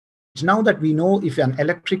Now that we know if an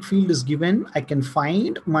electric field is given, I can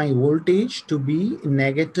find my voltage to be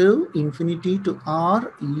negative infinity to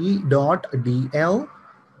R E dot dl.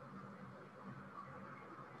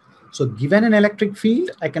 So given an electric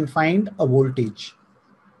field, I can find a voltage.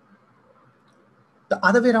 The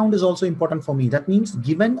other way around is also important for me. That means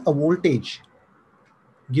given a voltage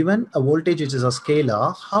which is a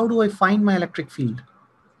scalar, how do I find my electric field?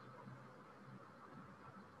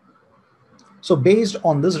 So based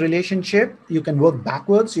on this relationship, you can work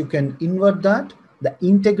backwards, you can invert that. The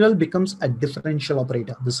integral becomes a differential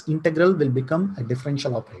operator. This integral will become a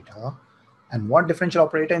differential operator. And what differential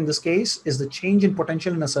operator in this case is the change in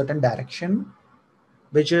potential in a certain direction,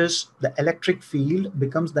 which is the electric field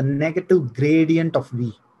becomes the negative gradient of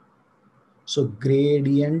V. So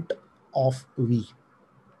gradient of V.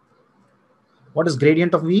 What is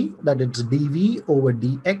gradient of V? That it's dV over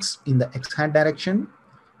dx in the x hat direction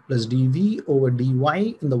plus dV over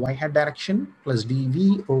dy in the y hat direction plus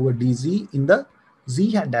dV over dz in the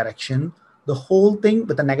z hat direction, the whole thing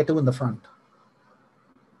with a negative in the front.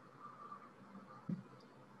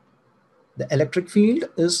 The electric field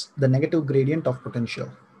is the negative gradient of potential.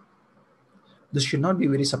 This should not be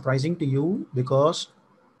very surprising to you because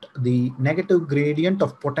the negative gradient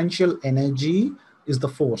of potential energy is the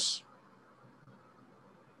force.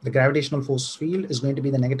 The gravitational force field is going to be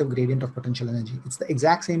the negative gradient of potential energy. It's the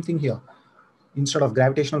exact same thing here. Instead of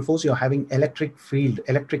gravitational force, you're having electric field,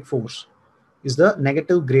 electric force is the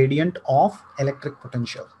negative gradient of electric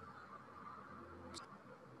potential.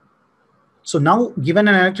 So now given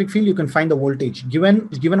an electric field, you can find the voltage. Given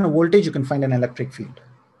a voltage, you can find an electric field.